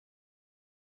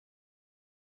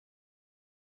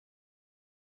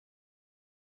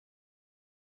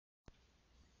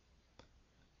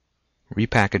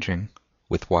Repackaging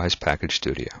with Wise Package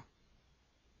Studio.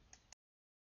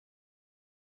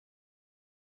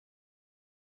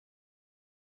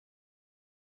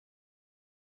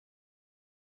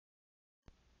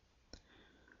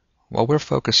 While we're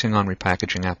focusing on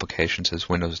repackaging applications as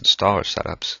Windows Installer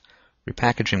setups,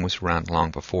 repackaging was around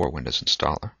long before Windows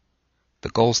Installer. The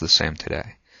goal is the same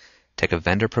today. Take a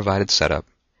vendor-provided setup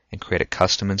and create a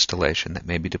custom installation that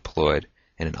may be deployed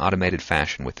in an automated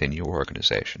fashion within your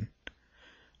organization.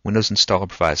 Windows Installer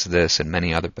provides this and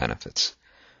many other benefits,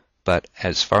 but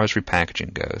as far as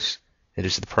repackaging goes, it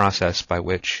is the process by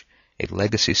which a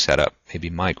legacy setup may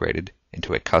be migrated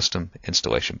into a custom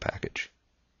installation package.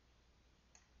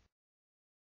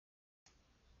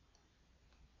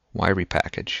 Why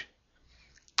repackage?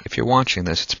 If you're watching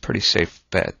this, it's a pretty safe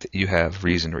bet that you have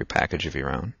reason to repackage of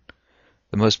your own.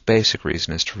 The most basic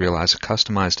reason is to realize a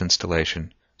customized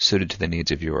installation suited to the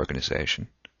needs of your organization.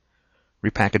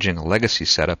 Repackaging a legacy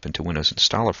setup into Windows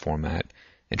Installer format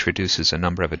introduces a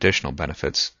number of additional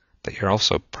benefits that you're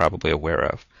also probably aware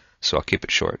of, so I'll keep it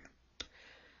short.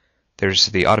 There's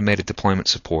the automated deployment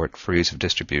support for ease of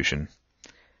distribution.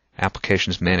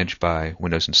 Applications managed by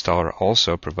Windows Installer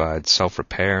also provide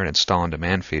self-repair and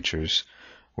install-on-demand features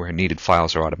where needed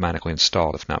files are automatically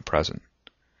installed if not present.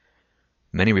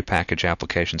 Many repackage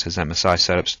applications as MSI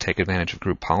setups take advantage of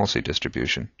group policy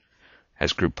distribution,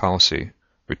 as group policy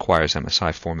requires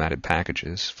MSI formatted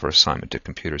packages for assignment to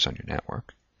computers on your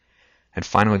network. And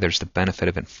finally, there's the benefit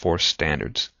of enforced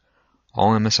standards.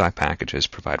 All MSI packages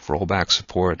provide rollback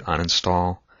support,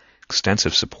 uninstall,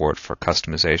 extensive support for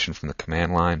customization from the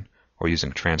command line or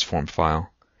using a transform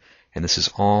file, and this is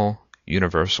all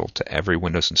universal to every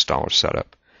Windows Installer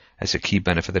setup as a key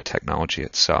benefit of the technology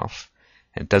itself,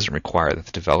 and it doesn't require that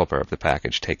the developer of the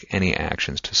package take any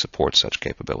actions to support such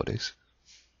capabilities.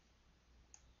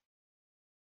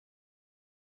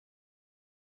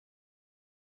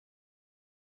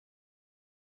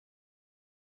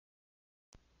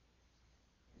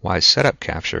 Wise Setup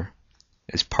Capture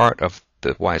is part of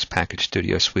the Wise Package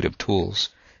Studio suite of tools,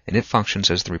 and it functions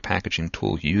as the repackaging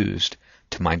tool used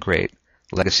to migrate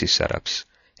legacy setups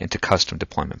into custom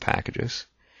deployment packages.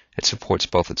 It supports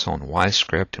both its own Wise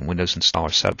script and Windows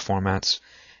Installer setup formats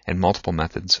and multiple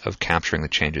methods of capturing the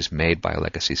changes made by a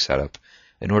legacy setup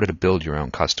in order to build your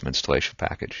own custom installation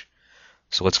package.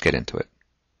 So let's get into it.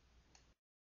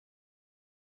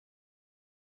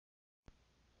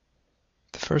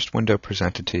 The first window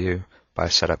presented to you by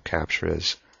Setup Capture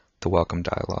is the Welcome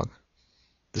dialog.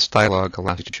 This dialog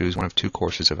allows you to choose one of two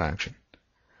courses of action.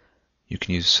 You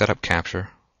can use Setup Capture,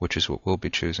 which is what we'll be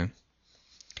choosing.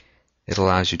 It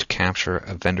allows you to capture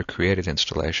a vendor-created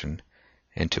installation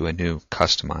into a new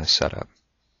customized setup,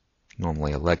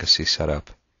 normally a legacy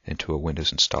setup, into a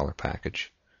Windows Installer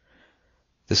package.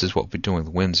 This is what we'll be doing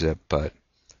with WinZip, but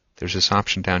there's this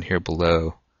option down here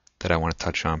below that I want to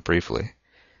touch on briefly.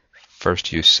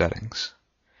 First, use settings.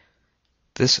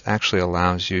 This actually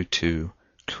allows you to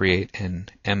create an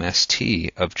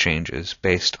MST of changes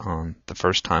based on the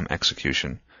first time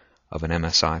execution of an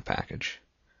MSI package.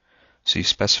 So you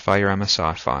specify your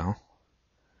MSI file,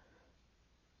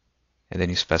 and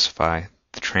then you specify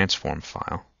the transform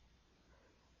file,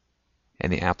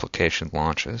 and the application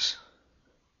launches.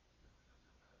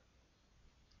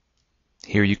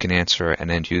 Here you can answer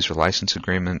an end user license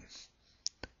agreement,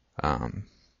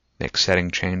 make setting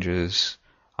changes,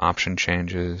 option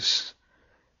changes,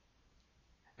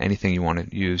 anything you want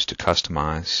to use to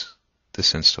customize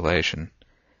this installation.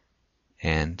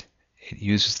 And it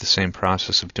uses the same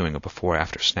process of doing a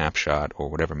before-after snapshot or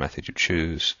whatever method you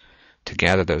choose to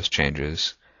gather those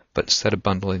changes, but instead of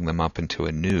bundling them up into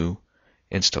a new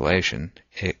installation,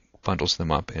 it bundles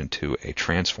them up into a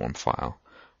transform file,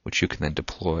 which you can then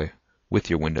deploy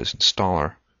with your Windows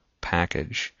Installer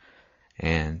package.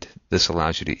 And this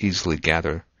allows you to easily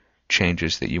gather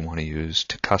changes that you want to use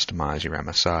to customize your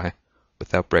MSI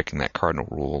without breaking that cardinal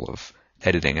rule of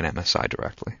editing an MSI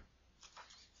directly.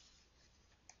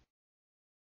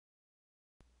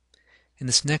 In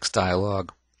this next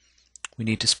dialog, we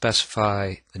need to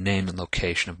specify the name and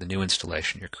location of the new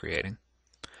installation you're creating.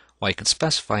 While you can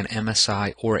specify an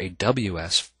MSI or a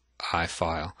WSI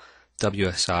file,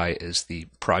 WSI is the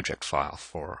project file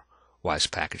for Wise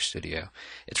Package Studio.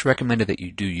 It's recommended that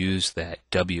you do use that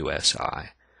WSI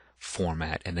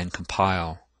format and then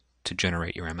compile to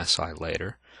generate your MSI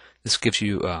later. This gives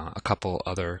you a couple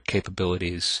other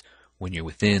capabilities when you're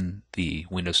within the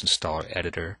Windows Installer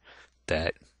editor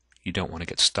that you don't want to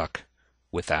get stuck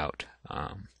without.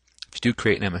 If you do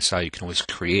create an MSI, you can always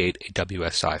create a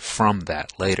WSI from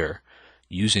that later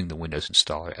using the Windows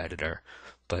Installer editor,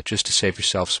 but just to save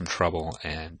yourself some trouble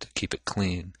and keep it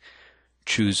clean,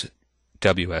 choose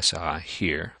WSI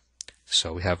here.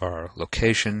 So we have our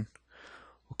location.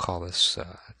 We'll call this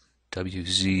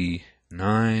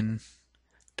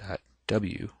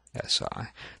WZ9.WSI.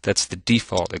 That's the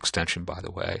default extension, by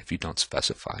the way, if you don't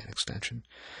specify an extension.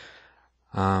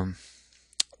 We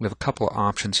have a couple of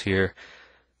options here.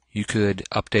 You could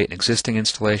update an existing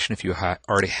installation if you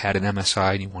already had an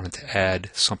MSI and you wanted to add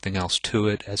something else to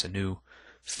it as a new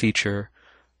feature.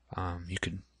 You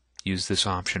could use this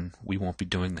option. We won't be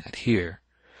doing that here.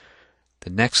 The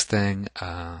next thing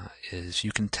is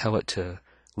you can tell it to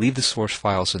leave the source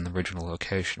files in the original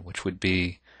location, which would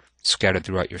be scattered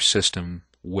throughout your system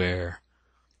where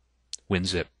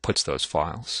WinZip puts those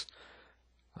files.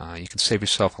 You can save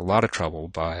yourself a lot of trouble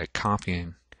by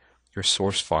copying your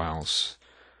source files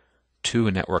to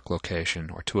a network location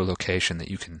or to a location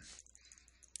that you can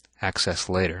access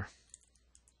later.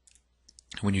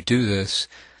 When you do this,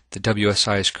 the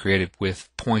WSI is created with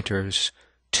pointers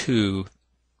to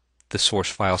the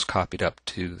source files copied up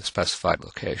to the specified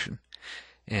location.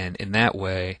 And in that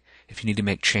way, if you need to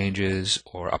make changes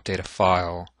or update a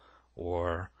file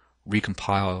or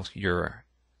recompile your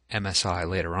MSI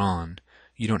later on,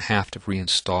 you don't have to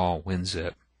reinstall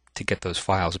WinZip to get those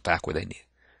files back where they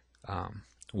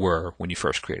were when you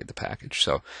first created the package.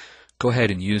 So go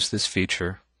ahead and use this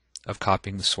feature of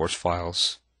copying the source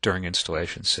files during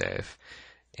installation save.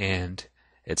 And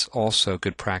it's also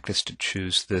good practice to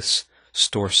choose this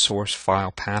store source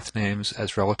file path names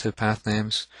as relative path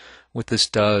names. What this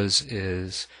does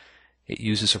is it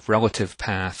uses a relative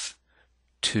path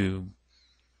to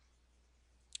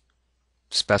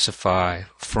specify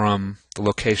from the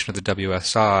location of the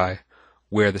WSI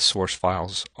where the source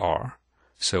files are.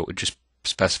 So it would just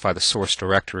specify the source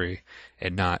directory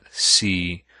and not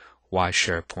C Y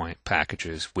SharePoint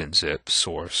packages WinZip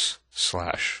source /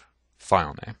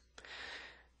 file name.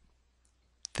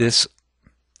 This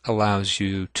allows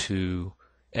you to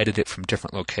edit it from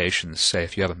different locations. Say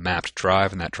if you have a mapped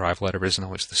drive and that drive letter isn't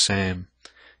always the same,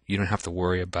 you don't have to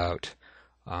worry about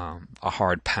a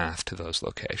hard path to those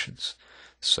locations.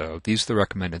 So these are the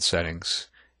recommended settings,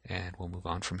 and we'll move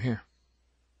on from here.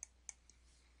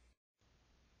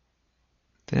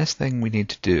 The next thing we need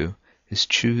to do is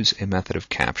choose a method of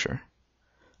capture.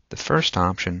 The first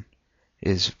option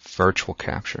is virtual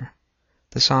capture.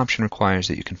 This option requires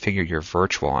that you configure your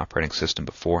virtual operating system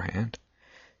beforehand.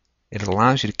 It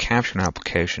allows you to capture an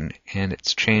application and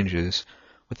its changes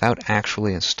without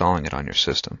actually installing it on your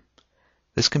system.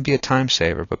 This can be a time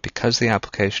saver, but because the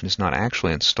application is not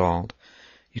actually installed,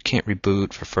 you can't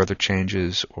reboot for further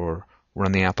changes or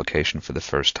run the application for the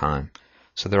first time,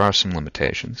 so there are some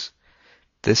limitations.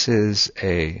 This is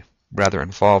a rather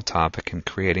involved topic in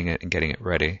creating it and getting it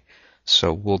ready,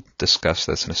 so we'll discuss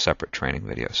this in a separate training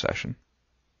video session.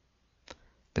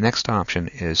 The next option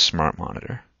is Smart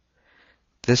Monitor.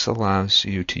 This allows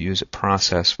you to use a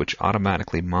process which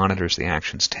automatically monitors the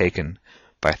actions taken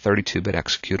by a 32-bit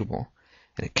executable,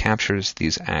 and it captures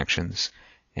these actions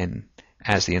and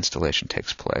as the installation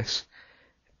takes place.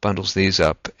 It bundles these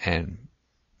up and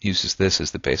uses this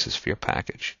as the basis for your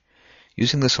package.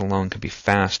 Using this alone can be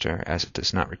faster as it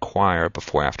does not require a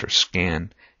before-after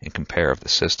scan and compare of the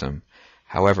system.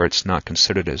 However, it's not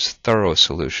considered as thorough a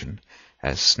solution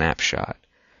as Snapshot,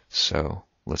 so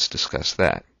let's discuss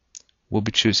that. We'll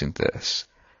be choosing this,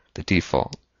 the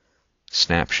default,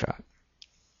 Snapshot.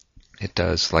 It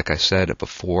does, like I said, a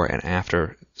before and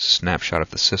after snapshot of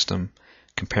the system,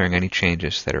 comparing any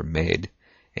changes that are made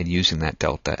and using that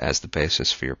delta as the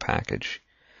basis for your package.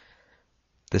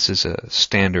 This is a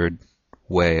standard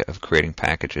way of creating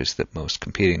packages that most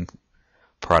competing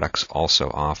products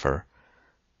also offer,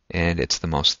 and it's the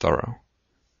most thorough.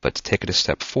 But to take it a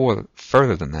step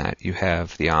further than that, you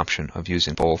have the option of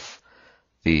using both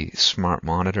the Smart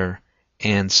Monitor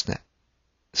and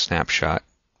Snapshot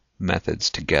methods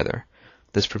together.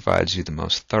 This provides you the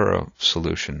most thorough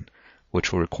solution,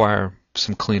 which will require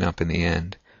some cleanup in the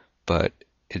end, but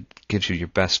it gives you your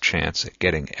best chance at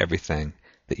getting everything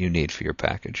that you need for your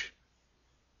package.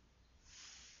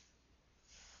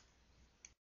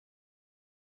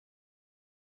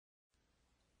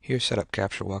 Here Setup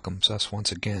Capture welcomes us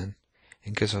once again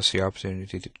and gives us the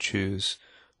opportunity to choose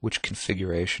which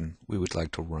configuration we would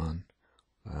like to run.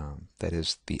 That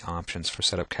is, the options for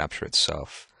Setup Capture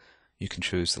itself. You can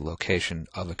choose the location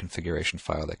of a configuration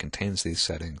file that contains these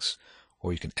settings,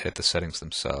 or you can edit the settings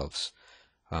themselves.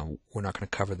 We're not going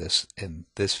to cover this in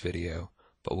this video,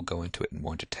 but we'll go into it in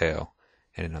more detail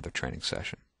in another training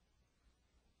session.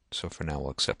 So for now,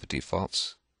 we'll accept the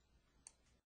defaults.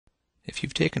 If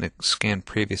you've taken a scan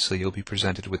previously, you'll be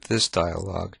presented with this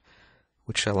dialog,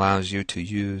 which allows you to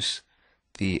use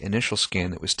the initial scan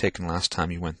that was taken last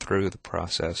time you went through the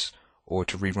process, or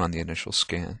to rerun the initial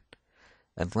scan.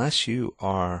 Unless you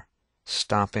are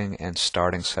stopping and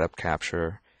starting setup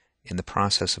capture in the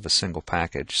process of a single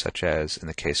package, such as in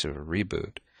the case of a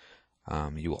reboot,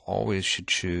 you will always should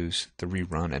choose the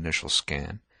rerun initial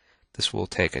scan. This will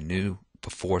take a new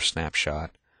before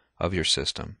snapshot of your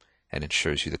system and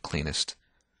ensures you the cleanest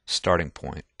starting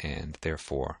point and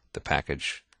therefore the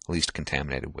package least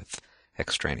contaminated with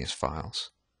extraneous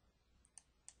files.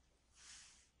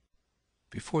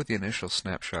 Before the initial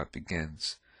snapshot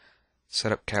begins,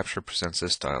 Setup Capture presents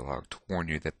this dialog to warn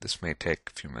you that this may take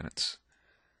a few minutes.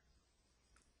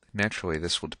 Naturally,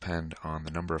 this will depend on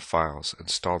the number of files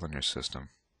installed on your system.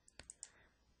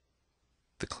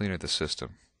 The cleaner the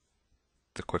system,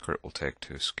 the quicker it will take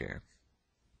to scan.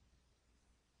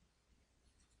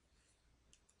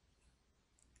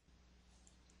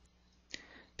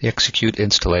 The Execute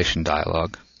Installation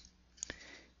dialog.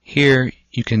 Here,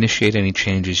 you can initiate any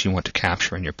changes you want to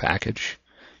capture in your package.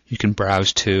 You can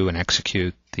browse to and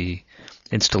execute the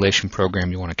installation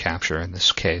program you want to capture, in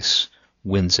this case,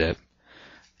 WinZip.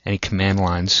 Any command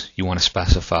lines you want to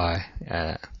specify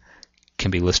can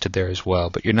be listed there as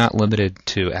well, but you're not limited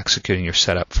to executing your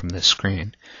setup from this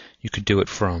screen. You could do it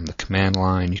from the command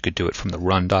line, you could do it from the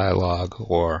Run dialog,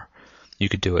 or you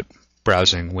could do it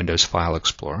browsing Windows File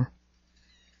Explorer.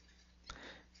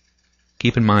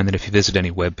 Keep in mind that if you visit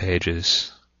any web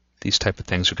pages, these type of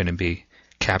things are going to be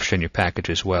captured in your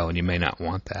package as well, and you may not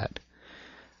want that.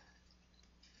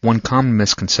 One common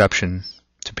misconception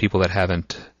to people that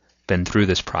haven't been through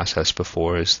this process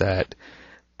before is that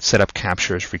setup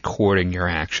capture is recording your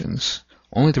actions.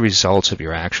 Only the results of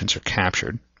your actions are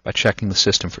captured by checking the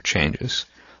system for changes.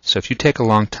 So if you take a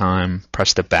long time,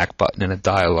 press the back button in a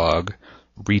dialog,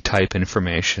 retype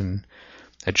information,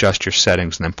 adjust your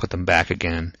settings, and then put them back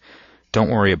again, don't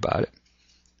worry about it.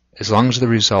 As long as the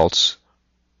results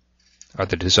are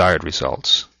the desired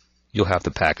results, you'll have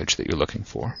the package that you're looking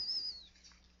for.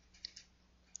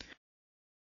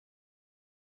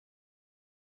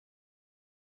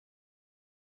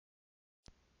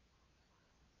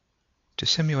 To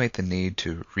simulate the need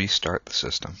to restart the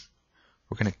system,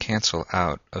 we're going to cancel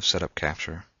out of Setup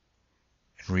Capture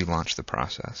and relaunch the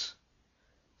process.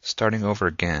 Starting over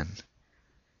again,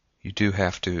 you do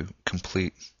have to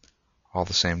complete all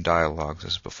the same dialogues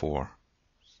as before,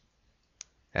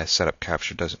 as Setup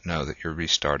Capture doesn't know that you're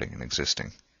restarting an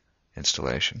existing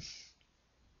installation.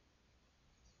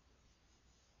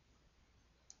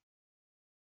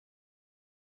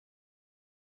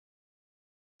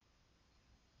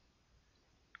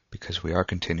 Because we are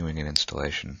continuing an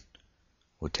installation,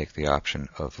 we'll take the option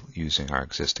of using our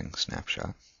existing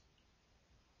snapshot.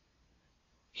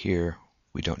 Here,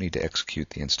 we don't need to execute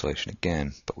the installation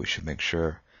again, but we should make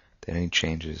sure that any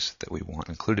changes that we want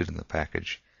included in the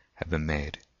package have been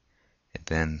made. And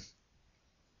then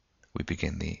we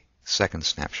begin the second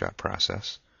snapshot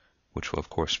process, which will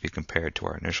of course be compared to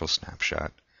our initial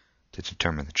snapshot to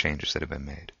determine the changes that have been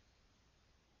made.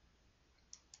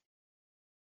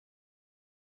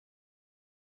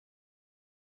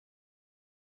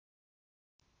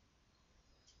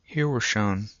 Here we're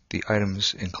shown the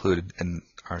items included in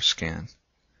our scan.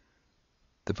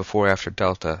 The before-after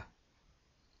delta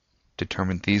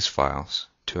determined these files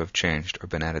to have changed or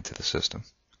been added to the system.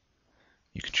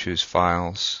 You can choose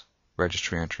files,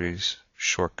 registry entries,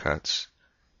 shortcuts,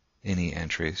 any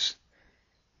entries,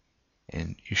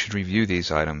 and you should review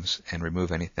these items and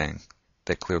remove anything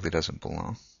that clearly doesn't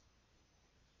belong.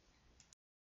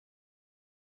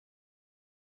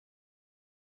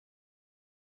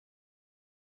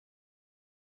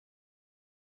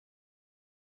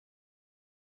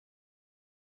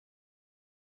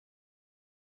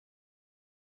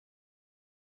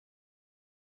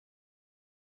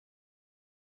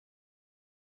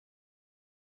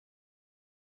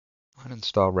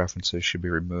 Uninstall references should be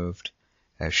removed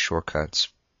as shortcuts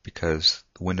because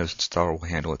the Windows installer will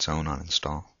handle its own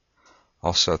uninstall.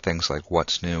 Also, things like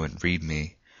what's new and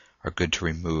readme are good to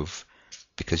remove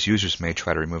because users may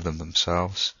try to remove them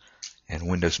themselves, and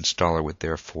Windows installer would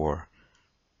therefore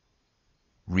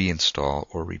reinstall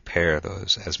or repair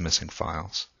those as missing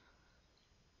files.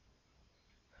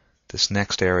 This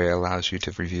next area allows you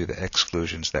to review the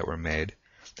exclusions that were made,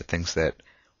 the things that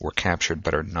were captured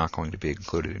but are not going to be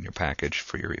included in your package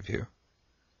for your review.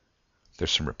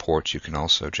 There's some reports you can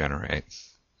also generate.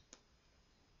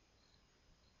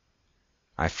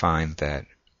 I find that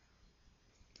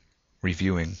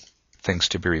reviewing things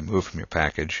to be removed from your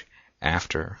package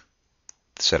after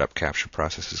the setup capture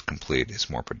process is complete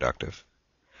is more productive.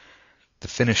 The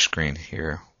finish screen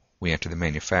here, we enter the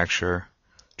manufacturer,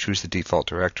 choose the default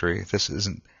directory. This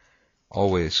isn't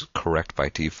always correct by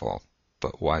default,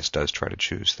 but Wise does try to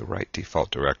choose the right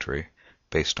default directory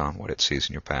based on what it sees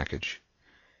in your package.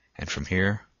 And from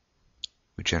here,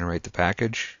 we generate the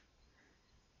package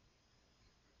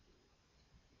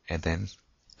and then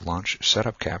launch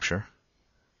Setup Capture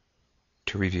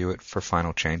to review it for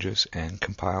final changes and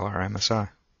compile our MSI.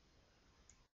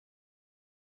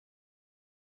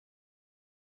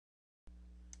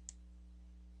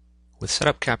 With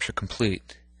Setup Capture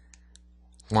complete,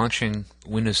 launching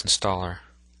Windows Installer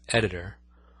Editor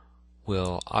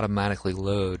will automatically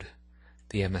load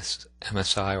the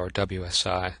MSI or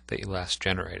WSI that you last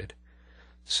generated.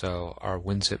 So our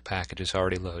WinZip package is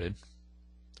already loaded.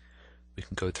 We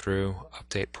can go through,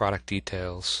 update product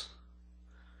details,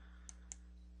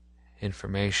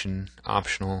 information,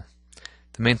 optional.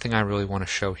 The main thing I really want to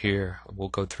show here, we'll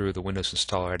go through the Windows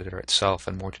Installer Editor itself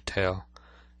in more detail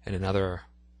in another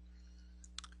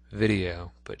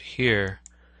video, but here,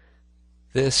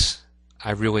 this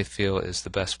I really feel is the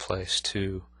best place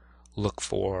to look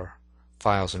for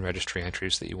files and registry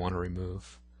entries that you want to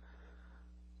remove.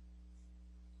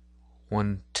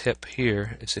 One tip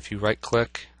here is if you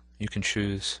right-click, you can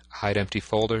choose Hide Empty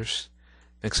Folders.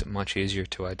 Makes it much easier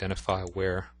to identify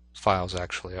where files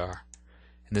actually are.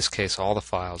 In this case, all the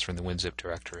files are in the WinZip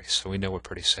directory, so we know we're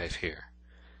pretty safe here.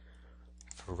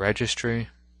 For registry,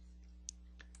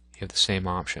 you have the same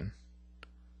option,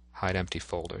 Hide Empty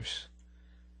Folders.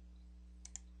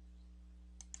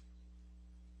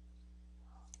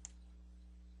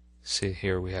 See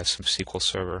here we have some SQL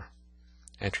Server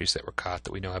entries that were caught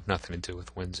that we know have nothing to do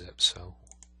with WinZip, so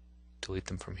delete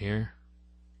them from here.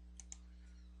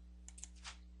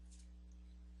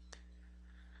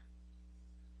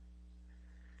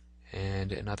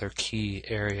 And another key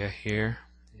area here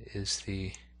is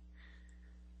the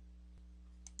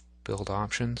build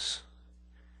options.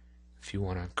 If you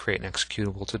want to create an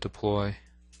executable to deploy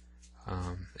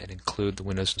and include the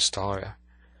Windows Installer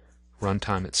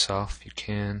runtime itself, you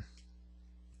can.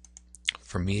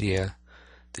 For media,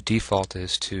 the default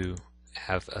is to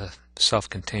have a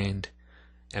self-contained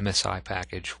MSI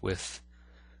package with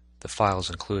the files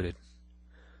included,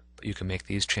 but you can make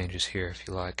these changes here if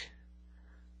you like.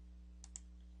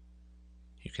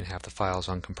 You can have the files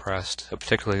uncompressed. A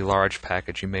particularly large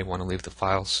package, you may want to leave the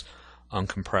files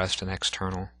uncompressed and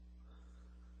external.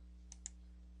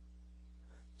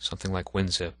 Something like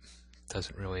WinZip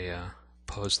doesn't really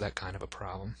pose that kind of a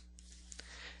problem.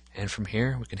 And from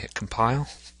here we can hit compile,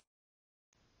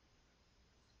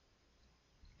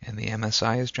 and the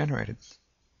MSI is generated.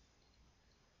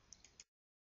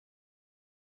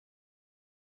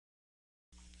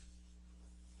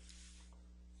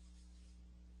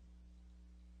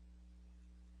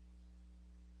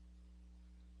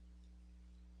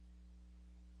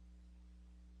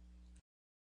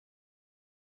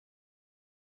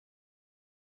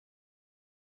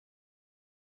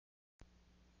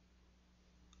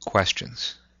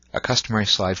 Questions. A customary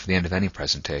slide for the end of any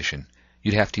presentation.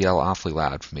 You'd have to yell awfully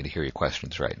loud for me to hear your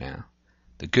questions right now.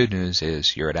 The good news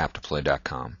is you're at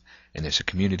appdeploy.com, and there's a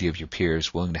community of your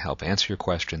peers willing to help answer your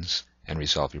questions and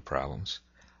resolve your problems.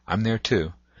 I'm there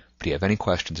too, but if you have any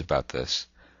questions about this,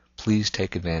 please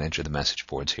take advantage of the message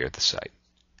boards here at the site.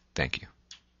 Thank you.